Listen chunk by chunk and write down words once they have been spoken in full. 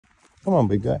Come on,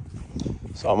 big guy.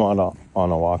 So I'm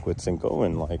on a walk with Cinco,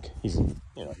 and like he's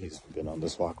been on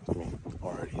this walk with me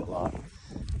already a lot.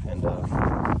 And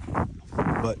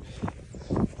but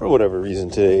for whatever reason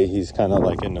today, he's kind of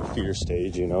like in the fear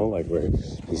stage, like where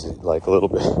he's like a little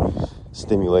bit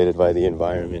stimulated by the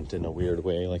environment in a weird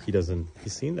way. Like he's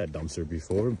seen that dumpster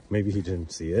before. Maybe he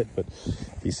didn't see it, but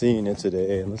he's seeing it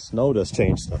today. And the snow does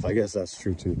change stuff. I guess that's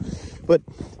true too. But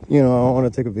I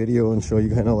want to take a video and show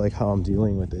you kind of like how I'm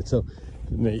dealing with it. So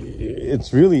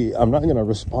it's really, I'm not going to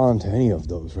respond to any of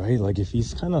those, right? Like if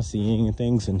he's kind of seeing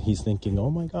things and he's thinking, oh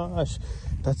my gosh,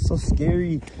 that's so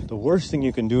scary, the worst thing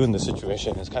you can do in this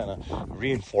situation is kind of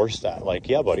reinforce that. Like,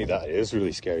 yeah, buddy, that is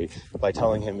really scary, by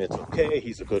telling him it's okay,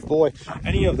 he's a good boy.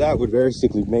 Any of that would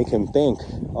basically make him think,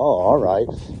 oh, all right,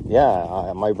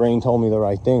 yeah, my brain told me the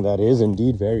right thing, that is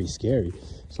indeed very scary.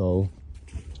 So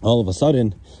all of a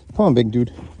sudden, come on, big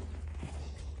dude,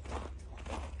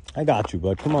 I got you,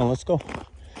 bud. Come on, let's go.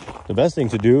 The best thing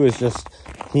to do is just,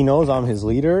 he knows I'm his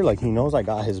leader. Like, he knows I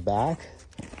got his back.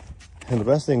 And the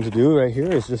best thing to do right here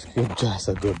is just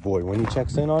a good boy. When he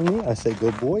checks in on me, I say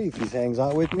good boy. If he hangs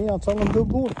out with me, I'll tell him good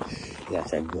boy.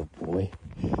 That's a good boy.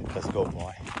 Let's go,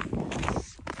 boy.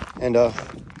 And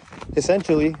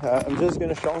essentially, I'm just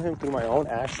going to show him through my own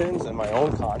actions and my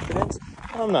own confidence.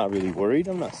 I'm not really worried.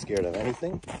 I'm not scared of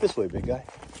anything. This way, big guy.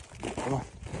 Come on.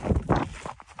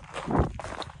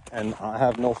 And I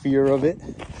have no fear of it.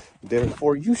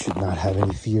 Therefore, you should not have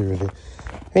any fear of it.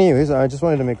 Anyways, I just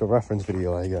wanted to make a reference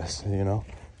video, I guess,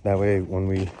 That way, when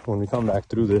we come back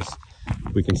through this,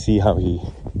 we can see how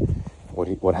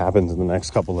what happens in the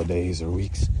next couple of days or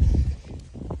weeks.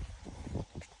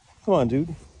 Come on,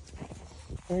 dude.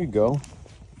 There you go.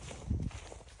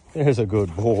 There's a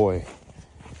good boy.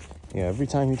 Yeah, every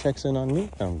time he checks in on me,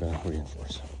 I'm going to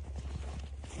reinforce him.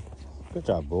 Good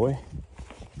job, boy.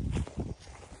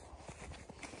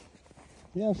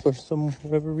 Yeah, for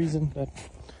whatever reason that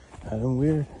had him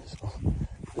weird. So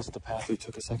this is the path we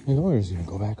took a second ago, or is he gonna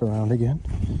go back around again?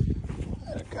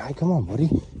 That guy, come on, buddy.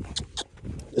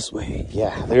 This way.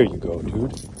 Yeah, there you go,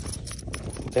 dude.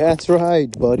 That's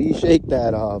right, buddy. Shake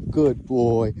that off. Good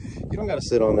boy. You don't gotta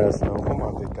sit on that snow. Come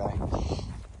on, big guy.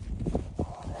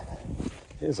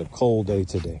 It's a cold day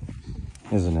today,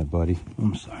 isn't it, buddy?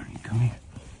 I'm sorry. Come here.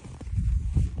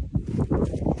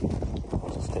 I'll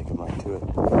just take him right to it.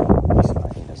 He's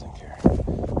fine. He doesn't care.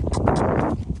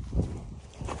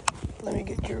 Let me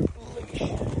get your leash.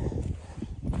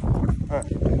 All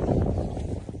right.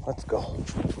 Let's go.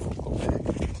 Go back.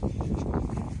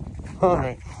 All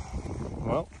right.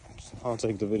 Well, I'll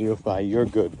take the video. Bye. You're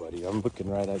good, buddy. I'm looking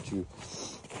right at you.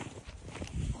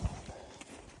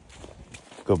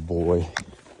 Good boy.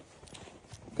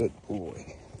 Good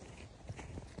boy.